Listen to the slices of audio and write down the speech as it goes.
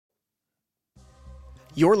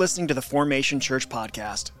You're listening to the Formation Church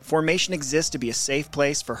podcast. Formation exists to be a safe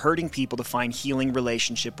place for hurting people to find healing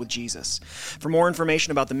relationship with Jesus. For more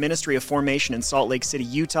information about the ministry of Formation in Salt Lake City,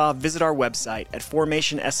 Utah, visit our website at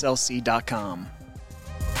formationslc.com.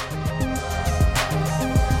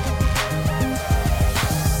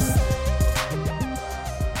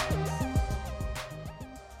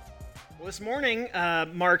 This morning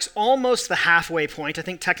marks almost the halfway point. I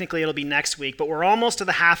think technically it'll be next week, but we're almost to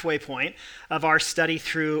the halfway point of our study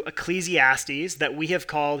through Ecclesiastes that we have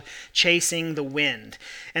called Chasing the Wind.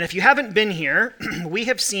 And if you haven't been here, we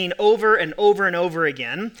have seen over and over and over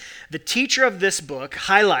again the teacher of this book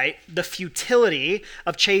highlight the futility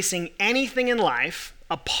of chasing anything in life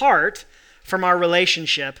apart from our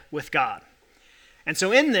relationship with God. And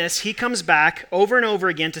so in this, he comes back over and over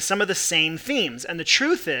again to some of the same themes. And the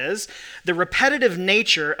truth is, the repetitive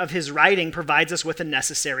nature of his writing provides us with a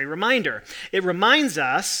necessary reminder. It reminds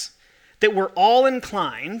us that we're all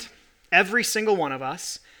inclined, every single one of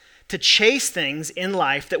us, to chase things in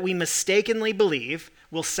life that we mistakenly believe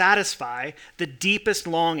will satisfy the deepest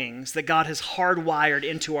longings that God has hardwired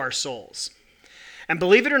into our souls. And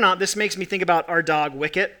believe it or not, this makes me think about our dog,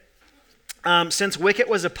 Wicket. Since Wicket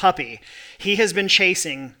was a puppy, he has been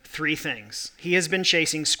chasing three things. He has been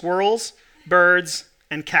chasing squirrels, birds,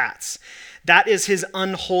 and cats. That is his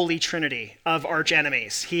unholy trinity of arch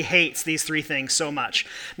enemies. He hates these three things so much.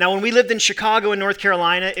 Now, when we lived in Chicago and North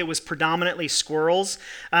Carolina, it was predominantly squirrels.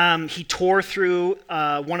 He tore through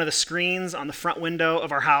one of the screens on the front window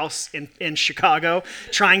of our house in Chicago,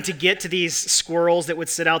 trying to get to these squirrels that would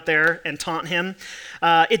sit out there and taunt him.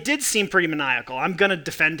 It did seem pretty maniacal. I'm going to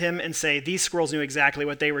defend him and say these squirrels knew exactly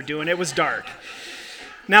what they were doing. It was dark.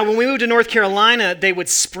 Now, when we moved to North Carolina, they would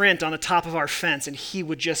sprint on the top of our fence, and he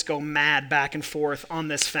would just go mad back and forth on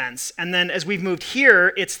this fence. And then as we've moved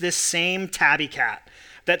here, it's this same tabby cat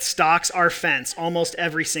that stalks our fence almost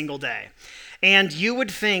every single day. And you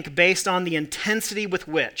would think, based on the intensity with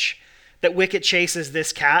which that Wicket chases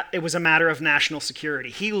this cat, it was a matter of national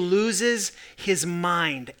security. He loses his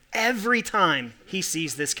mind every time he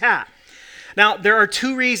sees this cat. Now, there are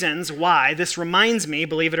two reasons why this reminds me,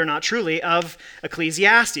 believe it or not truly, of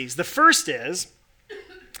Ecclesiastes. The first is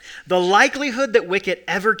the likelihood that Wicket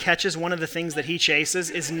ever catches one of the things that he chases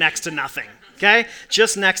is next to nothing, okay?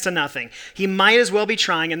 Just next to nothing. He might as well be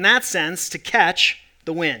trying, in that sense, to catch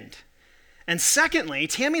the wind. And secondly,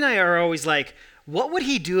 Tammy and I are always like, what would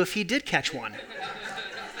he do if he did catch one?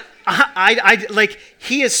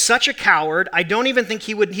 He is such a coward, I don't even think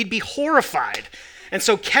he'd be horrified. And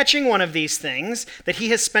so catching one of these things that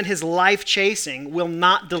he has spent his life chasing will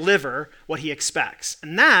not deliver what he expects.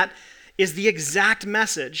 And that is the exact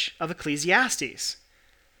message of Ecclesiastes.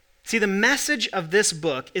 See, the message of this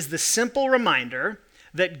book is the simple reminder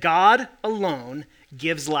that God alone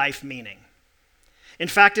gives life meaning. In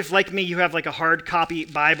fact, if like me, you have like a hard copy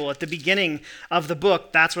Bible, at the beginning of the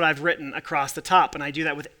book, that's what I've written across the top. And I do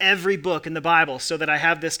that with every book in the Bible so that I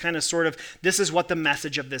have this kind of sort of, this is what the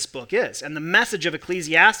message of this book is. And the message of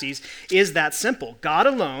Ecclesiastes is that simple. God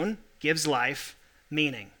alone gives life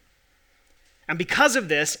meaning. And because of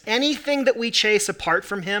this, anything that we chase apart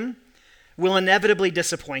from him will inevitably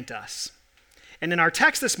disappoint us. And in our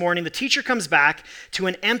text this morning, the teacher comes back to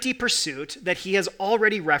an empty pursuit that he has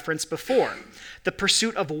already referenced before, the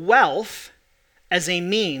pursuit of wealth as a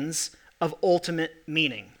means of ultimate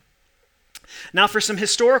meaning. Now, for some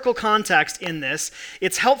historical context in this,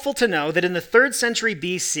 it's helpful to know that in the 3rd century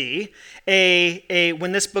BC,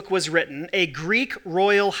 when this book was written, a Greek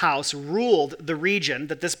royal house ruled the region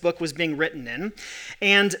that this book was being written in,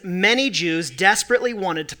 and many Jews desperately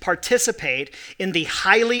wanted to participate in the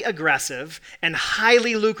highly aggressive and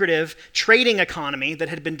highly lucrative trading economy that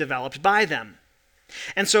had been developed by them.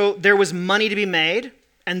 And so there was money to be made,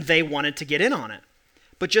 and they wanted to get in on it.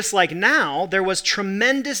 But just like now, there was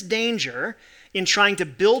tremendous danger in trying to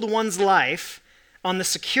build one's life on the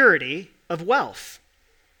security of wealth.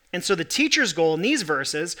 And so the teacher's goal in these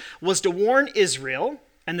verses was to warn Israel,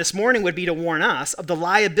 and this morning would be to warn us, of the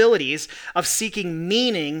liabilities of seeking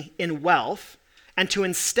meaning in wealth, and to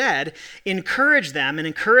instead encourage them and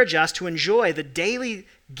encourage us to enjoy the daily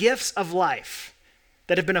gifts of life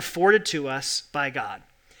that have been afforded to us by God.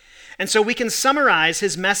 And so we can summarize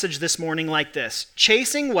his message this morning like this.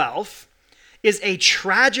 Chasing wealth is a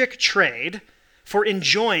tragic trade for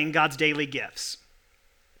enjoying God's daily gifts.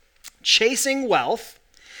 Chasing wealth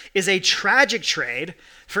is a tragic trade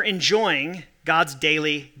for enjoying God's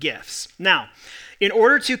daily gifts. Now, In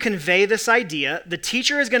order to convey this idea, the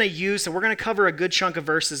teacher is going to use, so we're going to cover a good chunk of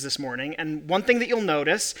verses this morning, and one thing that you'll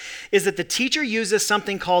notice is that the teacher uses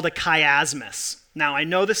something called a chiasmus. Now, I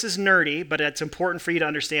know this is nerdy, but it's important for you to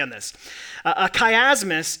understand this. A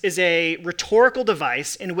chiasmus is a rhetorical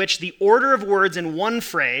device in which the order of words in one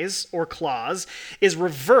phrase or clause is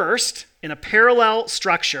reversed in a parallel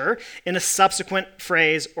structure in a subsequent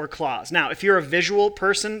phrase or clause. Now, if you're a visual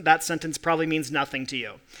person, that sentence probably means nothing to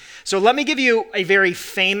you. So let me give you a very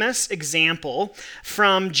famous example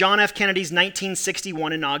from John F. Kennedy's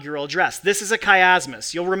 1961 inaugural address. This is a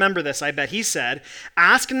chiasmus. You'll remember this, I bet. He said,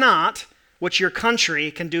 "Ask not what your country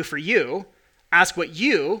can do for you, ask what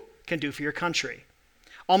you can do for your country."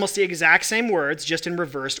 Almost the exact same words, just in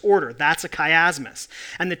reversed order. That's a chiasmus.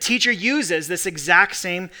 And the teacher uses this exact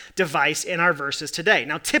same device in our verses today.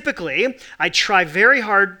 Now, typically, I try very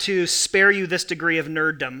hard to spare you this degree of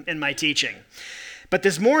nerddom in my teaching. But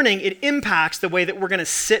this morning, it impacts the way that we're going to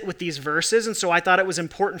sit with these verses, and so I thought it was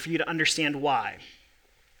important for you to understand why.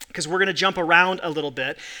 Because we're going to jump around a little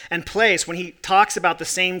bit and place, when he talks about the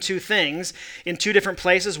same two things in two different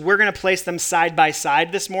places, we're going to place them side by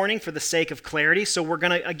side this morning for the sake of clarity. So we're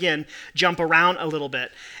going to, again, jump around a little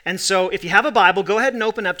bit. And so if you have a Bible, go ahead and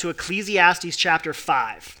open up to Ecclesiastes chapter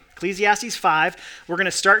 5. Ecclesiastes 5, we're going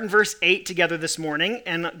to start in verse 8 together this morning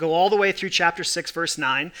and go all the way through chapter 6, verse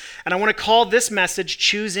 9. And I want to call this message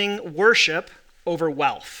Choosing Worship Over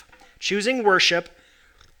Wealth. Choosing worship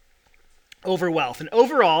over wealth. And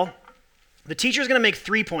overall, the teacher is going to make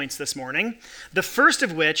 3 points this morning. The first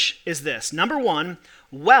of which is this. Number one,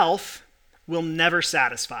 wealth will never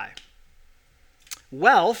satisfy.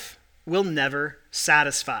 Wealth will never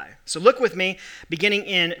satisfy. So look with me, beginning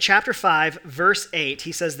in chapter 5, verse 8.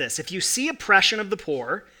 He says this, "If you see oppression of the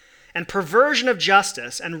poor and perversion of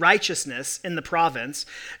justice and righteousness in the province,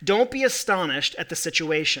 don't be astonished at the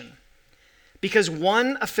situation. Because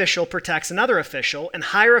one official protects another official, and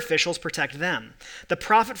higher officials protect them. The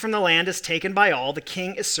profit from the land is taken by all. The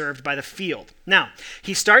king is served by the field." Now,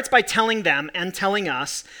 he starts by telling them and telling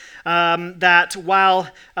us that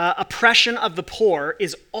while oppression of the poor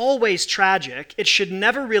is always tragic, it should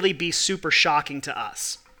never really be super shocking to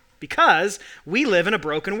us, because we live in a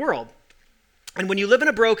broken world. And when you live in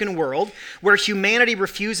a broken world where humanity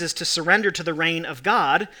refuses to surrender to the reign of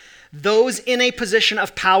God, those in a position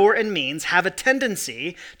of power and means have a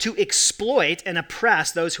tendency to exploit and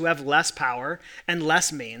oppress those who have less power and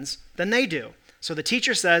less means than they do. So the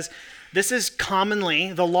teacher says this is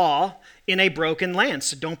commonly the law in a broken land,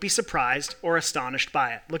 so don't be surprised or astonished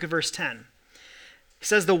by it. Look at verse 10. He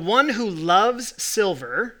says, "The one who loves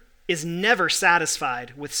silver is never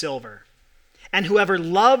satisfied with silver, and whoever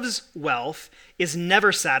loves wealth is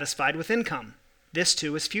never satisfied with income. This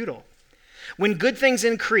too is futile. When good things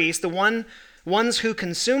increase, the ones who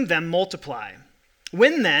consume them multiply.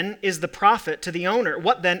 What then is the profit to the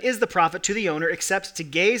owner except to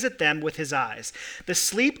gaze at them with his eyes? The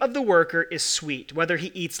sleep of the worker is sweet, whether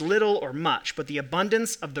he eats little or much, but the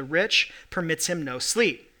abundance of the rich permits him no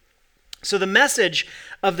sleep." So the message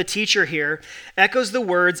of the teacher here echoes the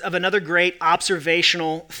words of another great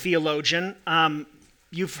observational theologian.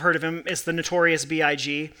 You've heard of him. It's the notorious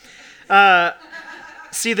B.I.G.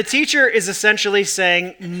 See, the teacher is essentially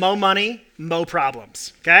saying, mo money, mo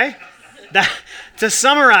problems, okay? To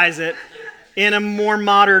summarize it in a more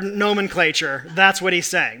modern nomenclature, that's what he's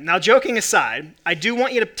saying. Now, joking aside, I do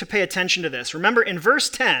want you to pay attention to this. Remember, in verse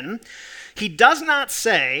 10, he does not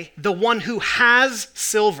say the one who has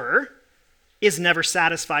silver is never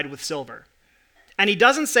satisfied with silver. And he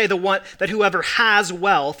doesn't say that whoever has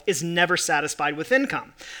wealth is never satisfied with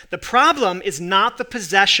income. The problem is not the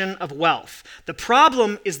possession of wealth. The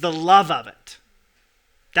problem is the love of it.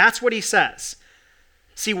 That's what he says.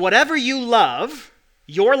 See, whatever you love,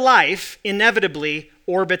 your life inevitably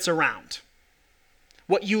orbits around.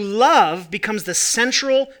 What you love becomes the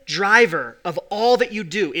central driver of all that you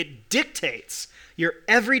do. It dictates your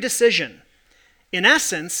every decision. In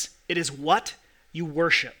essence, it is what you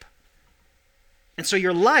worship. And so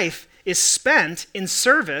your life is spent in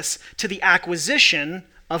service to the acquisition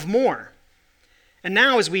of more. And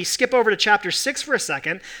now as we skip over to chapter 6 for a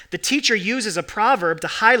second, the teacher uses a proverb to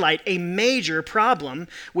highlight a major problem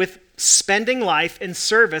with spending life in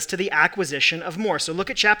service to the acquisition of more. So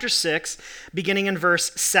look at chapter 6, beginning in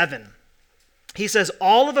verse 7. He says,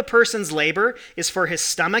 "All of a person's labor is for his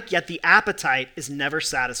stomach, yet the appetite is never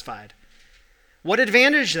satisfied. What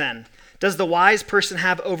advantage then does the wise person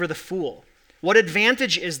have over the fool? What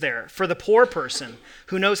advantage is there for the poor person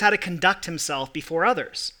who knows how to conduct himself before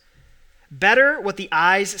others? Better what the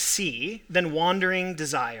eyes see than wandering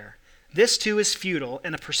desire. This too is futile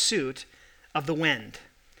and a pursuit of the wind."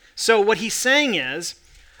 So what he's saying is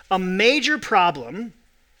a major problem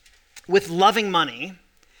with loving money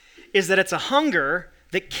is that it's a hunger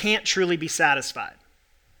that can't truly be satisfied.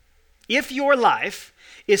 If your life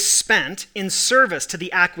is spent in service to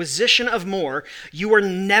the acquisition of more, you are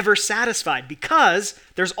never satisfied because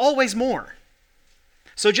there's always more.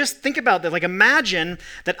 So just think about that. Like imagine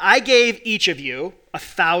that I gave each of you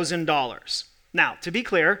 $1,000. Now, to be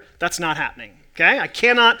clear, that's not happening, okay? I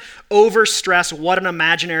cannot overstress what an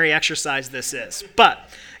imaginary exercise this is. But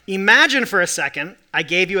imagine for a second I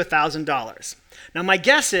gave you $1,000. Now, my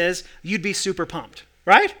guess is you'd be super pumped,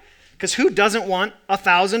 right? Because who doesn't want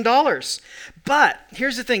 $1,000? But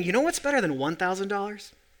here's the thing. You know what's better than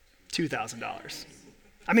 $1,000? $2,000.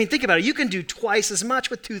 I mean, think about it. You can do twice as much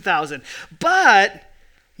with $2,000. But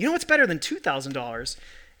you know what's better than $2,000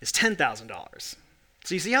 is $10,000.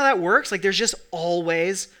 So you see how that works? Like there's just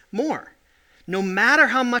always more. No matter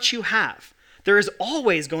how much you have, there is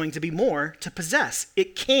always going to be more to possess.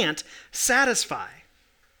 It can't satisfy.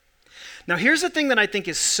 Now here's the thing that I think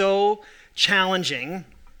is so challenging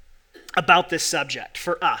about this subject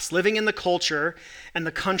for us, living in the culture and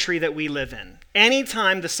the country that we live in.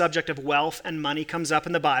 Anytime the subject of wealth and money comes up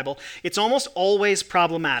in the Bible, it's almost always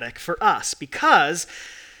problematic for us because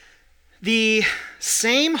the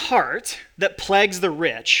same heart that plagues the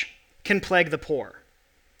rich can plague the poor.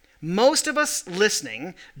 Most of us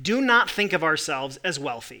listening do not think of ourselves as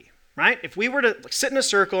wealthy, right? If we were to sit in a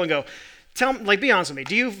circle and go, be honest with me,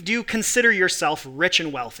 do you consider yourself rich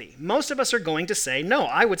and wealthy? Most of us are going to say no.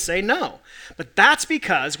 I would say no. But that's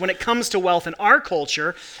because when it comes to wealth in our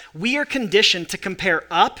culture, we are conditioned to compare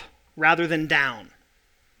up rather than down.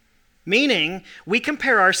 Meaning, we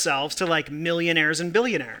compare ourselves to like millionaires and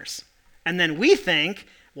billionaires. And then we think,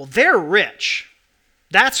 well, they're rich.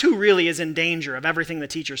 That's who really is in danger of everything the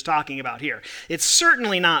teacher's talking about here. It's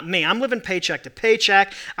certainly not me. I'm living paycheck to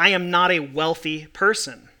paycheck. I am not a wealthy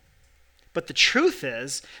person. But the truth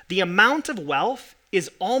is, the amount of wealth is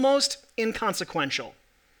almost inconsequential.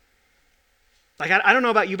 Like, I don't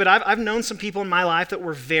know about you, but I've known some people in my life that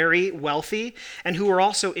were very wealthy and who were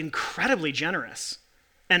also incredibly generous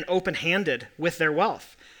and open-handed with their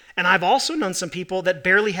wealth. And I've also known some people that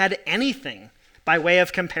barely had anything by way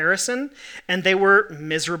of comparison, and they were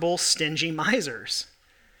miserable, stingy misers.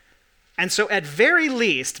 And so at very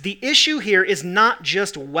least, the issue here is not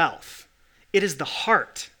just wealth. It is the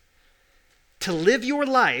heart. To live your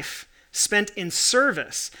life spent in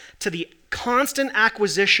service to the constant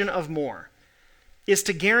acquisition of more is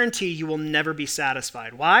to guarantee you will never be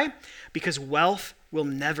satisfied. Why? Because wealth will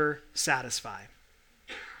never satisfy.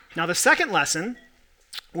 Now, the second lesson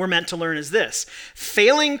we're meant to learn is this.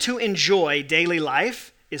 Failing to enjoy daily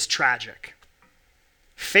life is tragic.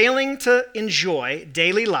 Failing to enjoy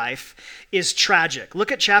daily life is tragic.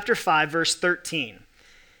 Look at chapter 5, verse 13.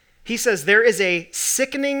 He says, "There is a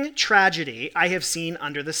sickening tragedy I have seen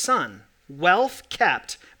under the sun, wealth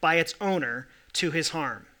kept by its owner to his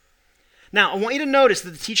harm." Now, I want you to notice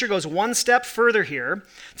that the teacher goes one step further here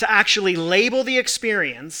to actually label the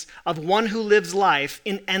experience of one who lives life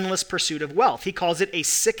in endless pursuit of wealth. He calls it a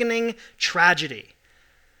sickening tragedy.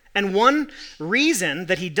 And one reason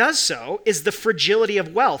that he does so is the fragility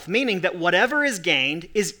of wealth, meaning that whatever is gained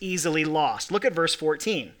is easily lost. Look at verse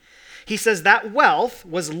 14. He says that wealth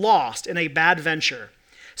was lost in a bad venture.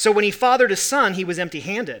 So when he fathered a son, he was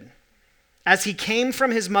empty-handed. As he came from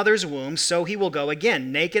his mother's womb, so he will go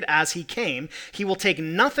again. Naked as he came, he will take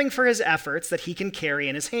nothing for his efforts that he can carry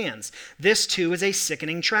in his hands. This too is a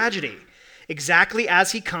sickening tragedy. Exactly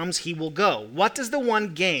as he comes, he will go. What does the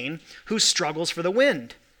one gain who struggles for the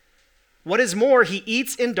wind? What is more, he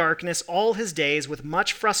eats in darkness all his days with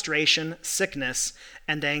much frustration, sickness,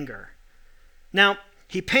 and anger. Now,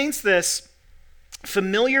 he paints this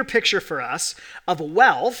familiar picture for us of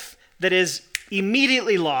wealth that is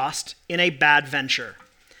immediately lost in a bad venture.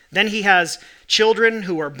 Then he has children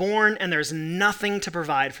who are born and there's nothing to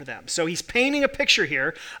provide for them. So he's painting a picture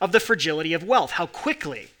here of the fragility of wealth, how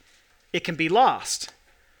quickly it can be lost.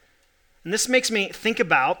 And this makes me think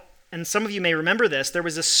about, and some of you may remember this, there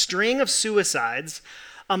was a string of suicides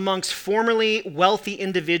amongst formerly wealthy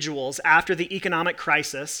individuals after the economic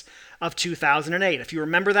crisis of 2008. If you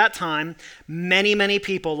remember that time, many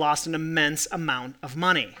people lost an immense amount of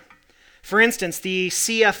money. For instance, the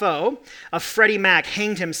CFO of Freddie Mac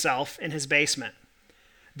hanged himself in his basement.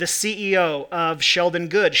 The CEO of Sheldon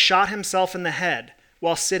Good shot himself in the head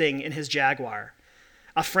while sitting in his Jaguar.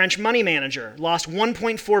 A French money manager lost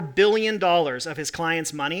 $1.4 billion of his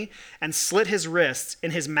client's money and slit his wrists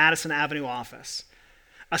in his Madison Avenue office.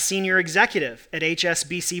 A senior executive at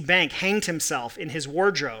HSBC Bank hanged himself in his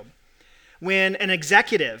wardrobe. when an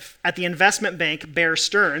executive at the investment bank, Bear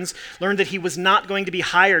Stearns, learned that he was not going to be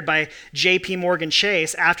hired by J.P. Morgan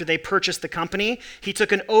Chase after they purchased the company, he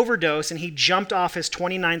took an overdose and he jumped off his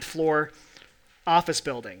 29th floor office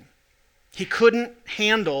building. He couldn't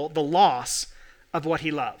handle the loss of what he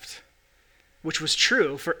loved, which was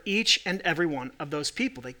true for each and every one of those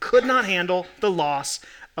people. They could not handle the loss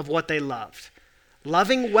of what they loved.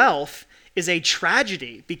 Loving wealth is a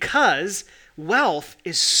tragedy because wealth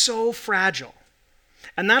is so fragile.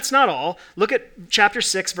 And that's not all. Look at chapter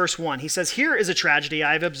 6, verse 1. He says, "Here is a tragedy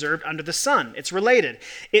I have observed under the sun." It's related.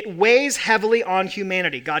 "It weighs heavily on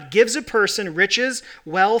humanity. God gives a person riches,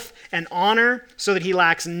 wealth, and honor so that he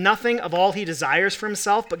lacks nothing of all he desires for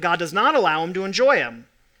himself, but God does not allow him to enjoy them.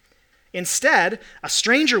 Instead, a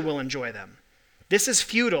stranger will enjoy them. This is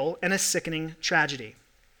futile and a sickening tragedy.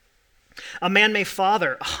 A man may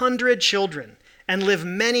father 100 children and live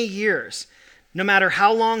many years. No matter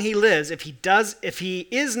how long he lives, if he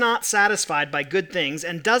is not satisfied by good things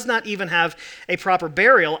and does not even have a proper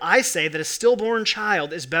burial, I say that a stillborn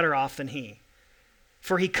child is better off than he.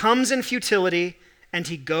 For he comes in futility and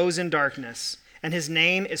he goes in darkness, and his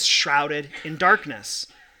name is shrouded in darkness.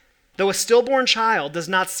 Though a stillborn child does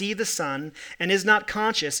not see the sun and is not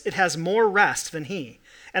conscious, it has more rest than he.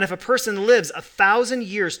 And if a person lives 1,000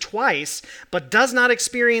 years twice, but does not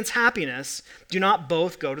experience happiness, do not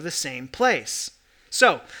both go to the same place?"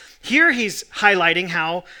 So here he's highlighting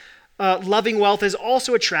how loving wealth is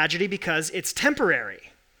also a tragedy because it's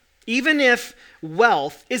temporary. Even if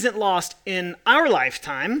wealth isn't lost in our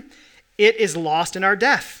lifetime, it is lost in our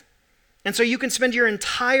death. And so you can spend your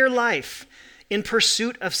entire life in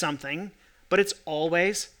pursuit of something, but it's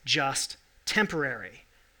always just temporary.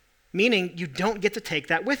 Meaning you don't get to take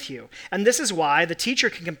that with you. And this is why the teacher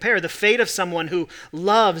can compare the fate of someone who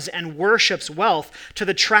loves and worships wealth to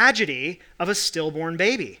the tragedy of a stillborn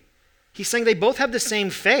baby. He's saying they both have the same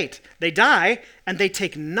fate. They die and they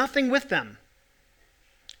take nothing with them.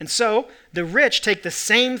 And so the rich take the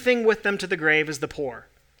same thing with them to the grave as the poor.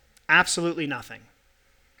 Absolutely nothing.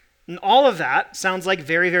 And all of that sounds like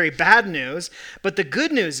very, very bad news, but the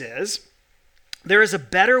good news is there is a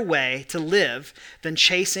better way to live than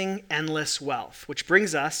chasing endless wealth, which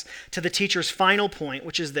brings us to the teacher's final point,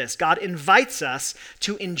 which is this: God invites us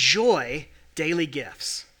to enjoy daily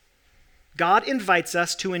gifts. God invites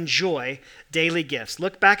us to enjoy daily gifts.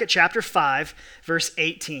 Look back at chapter 5, verse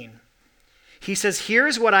 18. He says, "Here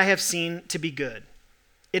is what I have seen to be good.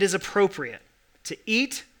 It is appropriate to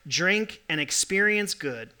eat, drink, and experience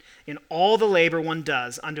good in all the labor one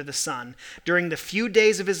does under the sun during the few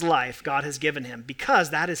days of his life God has given him,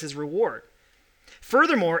 because that is his reward.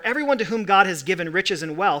 Furthermore, everyone to whom God has given riches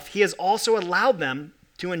and wealth, he has also allowed them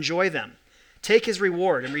to enjoy them. Take his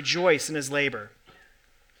reward and rejoice in his labor.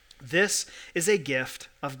 This is a gift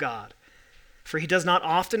of God. For he does not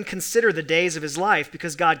often consider the days of his life,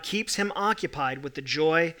 because God keeps him occupied with the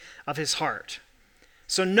joy of his heart."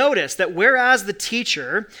 So notice that whereas the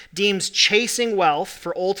teacher deems chasing wealth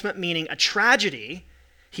for ultimate meaning a tragedy,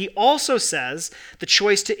 he also says the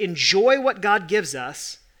choice to enjoy what God gives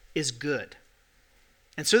us is good.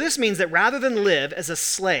 And so this means that rather than live as a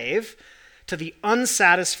slave to the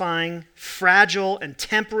unsatisfying, fragile, and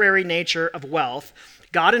temporary nature of wealth,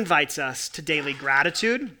 God invites us to daily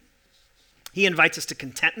gratitude. He invites us to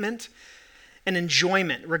contentment and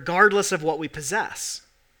enjoyment, regardless of what we possess.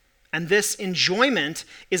 And this enjoyment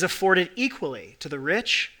is afforded equally to the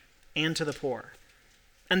rich and to the poor.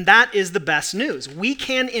 And that is the best news. We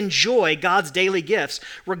can enjoy God's daily gifts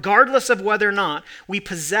regardless of whether or not we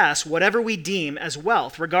possess whatever we deem as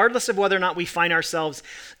wealth, regardless of whether or not we find ourselves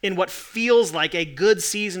in what feels like a good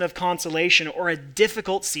season of consolation or a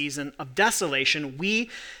difficult season of desolation. We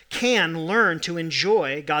can learn to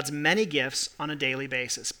enjoy God's many gifts on a daily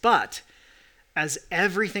basis. But as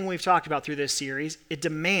everything we've talked about through this series, it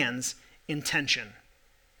demands intention.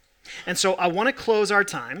 And so I want to close our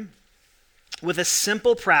time with a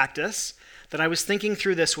simple practice that I was thinking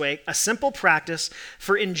through this week, a simple practice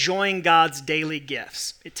for enjoying God's daily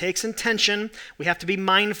gifts. It takes intention. We have to be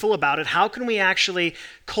mindful about it. How can we actually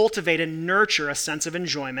cultivate and nurture a sense of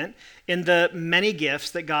enjoyment in the many gifts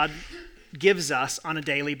that God gives us on a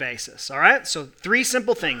daily basis? All right, so 3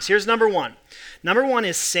 simple things. Here's number 1. Number 1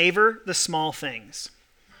 is savor the small things.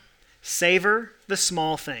 Savor the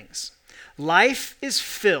small things. Life is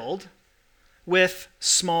filled with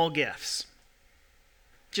small gifts.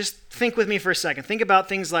 Just think with me for a second. Think about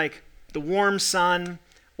things like the warm sun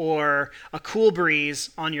or a cool breeze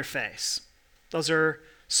on your face. Those are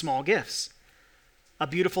small gifts. A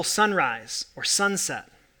beautiful sunrise or sunset.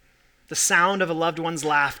 The sound of a loved one's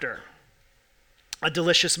laughter. A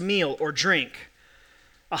delicious meal or drink.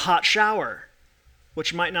 a hot shower,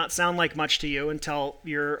 which might not sound like much to you until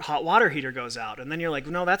your hot water heater goes out. And then you're like,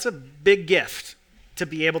 no, that's a big gift to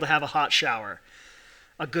be able to have a hot shower.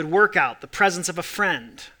 A good workout, the presence of a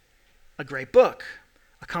friend, a great book,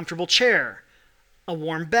 a comfortable chair, a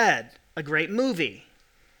warm bed, a great movie.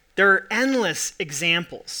 There are endless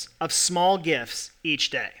examples of small gifts each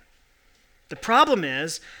day. The problem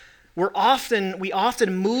is, we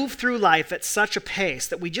often move through life at such a pace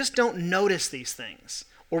that we just don't notice these things,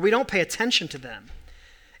 or we don't pay attention to them.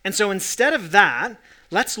 And so instead of that,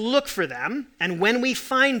 let's look for them, and when we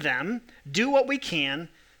find them, do what we can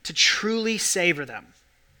to truly savor them,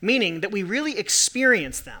 meaning that we really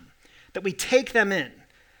experience them, that we take them in.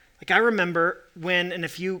 Like I remember when, and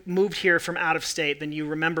if you moved here from out of state, then you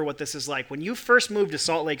remember what this is like. When you first moved to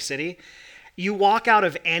Salt Lake City, you walk out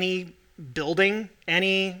of any building,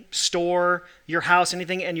 any store, your house,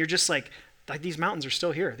 anything, and you're just like, these mountains are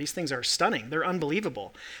still here. These things are stunning. They're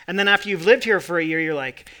unbelievable. And then after you've lived here for a year, you're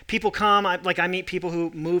like, people come, I meet people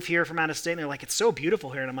who move here from out of state, and they're like, it's so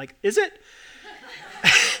beautiful here. And I'm like, is it?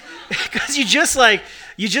 Because you just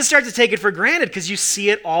start to take it for granted because you see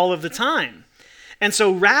it all of the time. And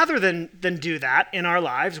so rather than do that in our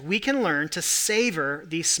lives, we can learn to savor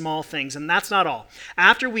these small things. And that's not all.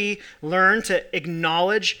 After we learn to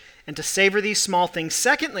acknowledge and to savor these small things,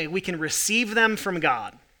 secondly, we can receive them from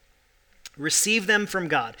God. Receive them from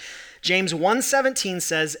God. James 1:17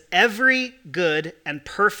 says, every good and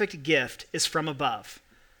perfect gift is from above,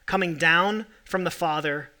 coming down from the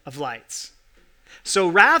Father of lights. So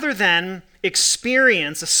rather than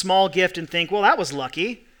experience a small gift and think, well, that was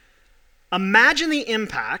lucky, imagine the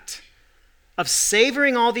impact of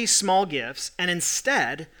savoring all these small gifts and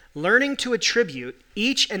instead learning to attribute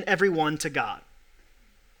each and every one to God.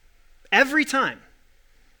 Every time.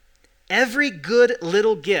 Every good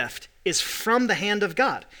little gift is from the hand of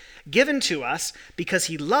God, given to us because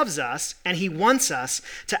he loves us and he wants us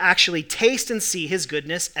to actually taste and see his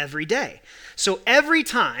goodness every day. So every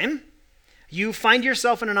time you find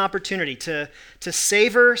yourself in an opportunity to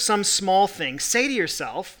savor some small thing, say to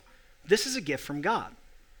yourself, this is a gift from God.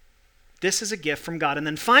 This is a gift from God. And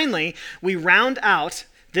then finally, we round out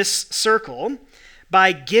this circle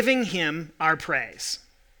by giving him our praise.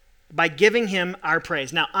 By giving him our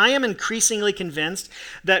praise. Now, I am increasingly convinced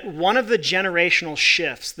that one of the generational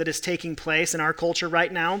shifts that is taking place in our culture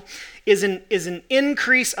right now is an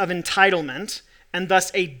increase of entitlement and thus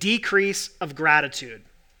a decrease of gratitude.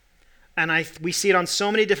 And we see it on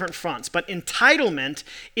so many different fronts. But entitlement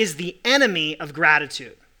is the enemy of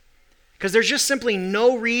gratitude because there's just simply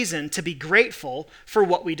no reason to be grateful for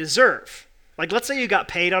what we deserve. Like, let's say you got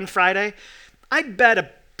paid on Friday. I'd bet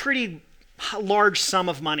a pretty large sum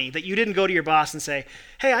of money that you didn't go to your boss and say,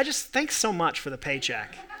 hey, thanks so much for the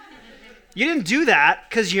paycheck. You didn't do that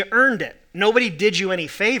because you earned it. Nobody did you any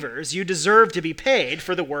favors. You deserve to be paid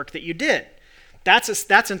for the work that you did.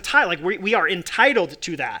 That's entitled. Like we are entitled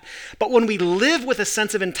to that. But when we live with a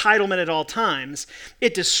sense of entitlement at all times,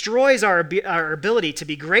 it destroys our ability to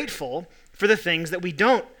be grateful for the things that we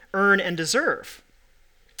don't earn and deserve.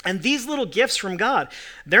 And these little gifts from God,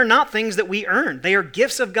 they're not things that we earn. They are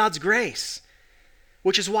gifts of God's grace,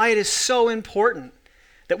 which is why it is so important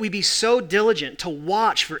that we be so diligent to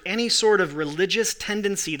watch for any sort of religious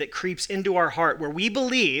tendency that creeps into our heart where we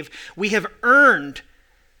believe we have earned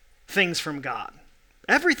things from God.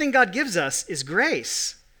 Everything God gives us is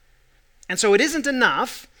grace. And so it isn't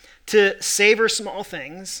enough to savor small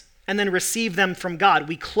things and then receive them from God.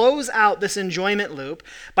 We close out this enjoyment loop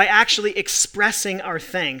by actually expressing our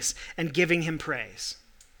thanks and giving him praise.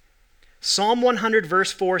 Psalm 100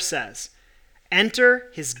 verse 4 says, enter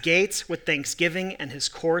his gates with thanksgiving and his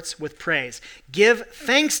courts with praise. Give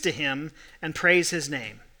thanks to him and praise his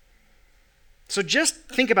name. So just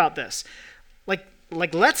think about this.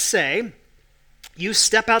 Like let's say you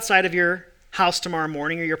step outside of your house tomorrow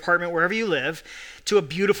morning or your apartment, wherever you live, to a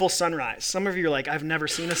beautiful sunrise. Some of you are like, I've never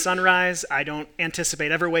seen a sunrise. I don't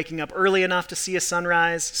anticipate ever waking up early enough to see a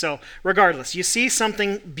sunrise. So regardless, you see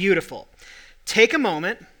something beautiful. Take a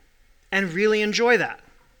moment and really enjoy that.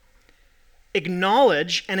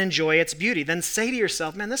 Acknowledge and enjoy its beauty. Then say to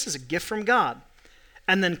yourself, man, this is a gift from God.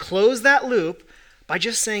 And then close that loop by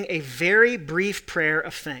just saying a very brief prayer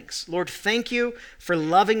of thanks. Lord, thank you for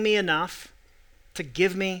loving me enough to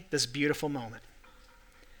give me this beautiful moment.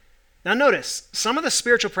 Now notice, some of the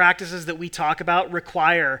spiritual practices that we talk about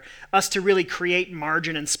require us to really create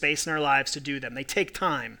margin and space in our lives to do them. They take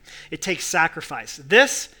time. It takes sacrifice.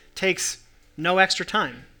 This takes no extra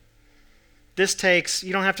time.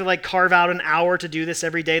 You don't have to carve out an hour to do this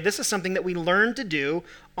every day. This is something that we learn to do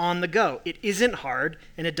on the go. It isn't hard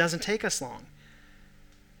and it doesn't take us long.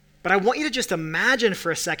 But I want you to just imagine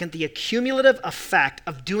for a second the accumulative effect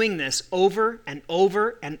of doing this over and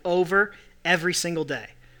over and over every single day.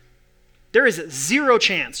 There is zero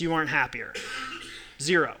chance you aren't happier.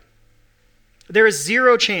 Zero. There is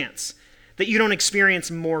zero chance that you don't experience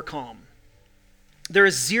more calm. There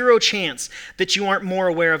is zero chance that you aren't more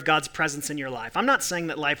aware of God's presence in your life. I'm not saying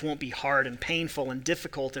that life won't be hard and painful and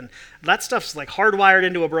difficult, and that stuff's like hardwired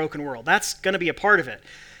into a broken world. That's going to be a part of it.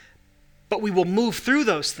 But we will move through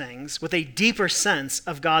those things with a deeper sense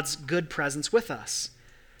of God's good presence with us.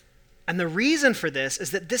 And the reason for this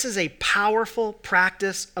is that this is a powerful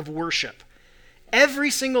practice of worship. Every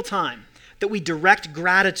single time that we direct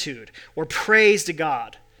gratitude or praise to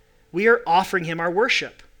God, we are offering him our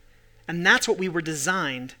worship. And that's what we were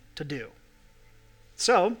designed to do.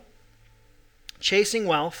 So, chasing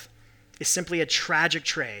wealth is simply a tragic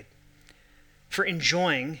trade for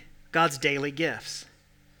enjoying God's daily gifts.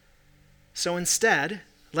 So instead,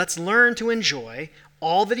 let's learn to enjoy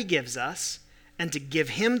all that he gives us and to give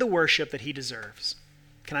him the worship that he deserves.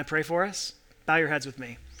 Can I pray for us? Bow your heads with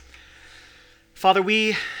me. Father,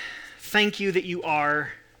 we thank you that you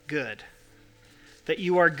are good, that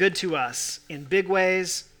you are good to us in big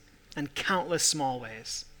ways and countless small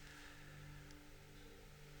ways.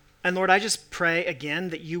 And Lord, I just pray again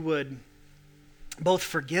that you would both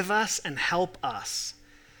forgive us and help us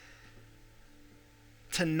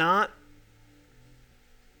to not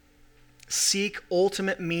seek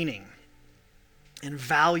ultimate meaning and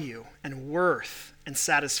value and worth and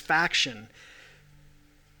satisfaction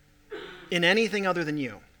in anything other than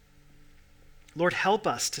you. Lord, help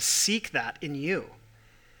us to seek that in you.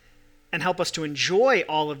 And help us to enjoy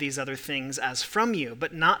all of these other things as from you,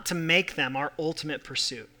 but not to make them our ultimate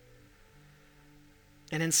pursuit.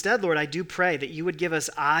 And instead, Lord, I do pray that you would give us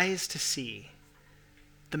eyes to see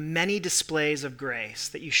the many displays of grace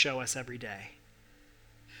that you show us every day.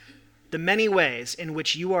 The many ways in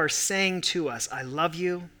which you are saying to us, I love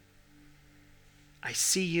you, I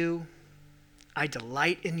see you, I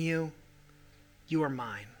delight in you, you are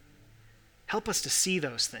mine. Help us to see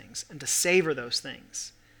those things and to savor those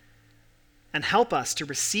things. And help us to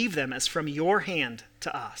receive them as from your hand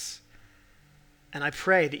to us. And I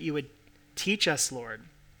pray that you would teach us, Lord,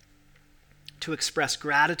 to express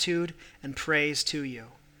gratitude and praise to you.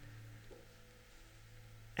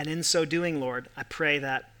 And in so doing, Lord, I pray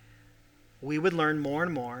that we would learn more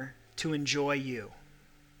and more to enjoy you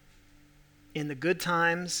in the good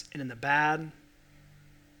times and in the bad,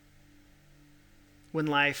 when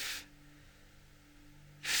life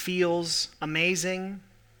feels amazing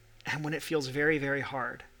and when it feels very, very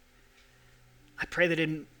hard. I pray that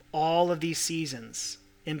in all of these seasons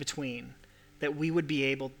in between, that we would be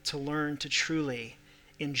able to learn to truly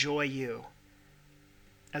enjoy you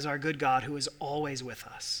as our good God who is always with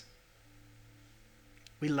us.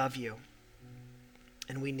 We love you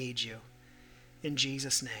and we need you. In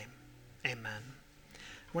Jesus' name, amen.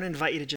 I want to invite you to just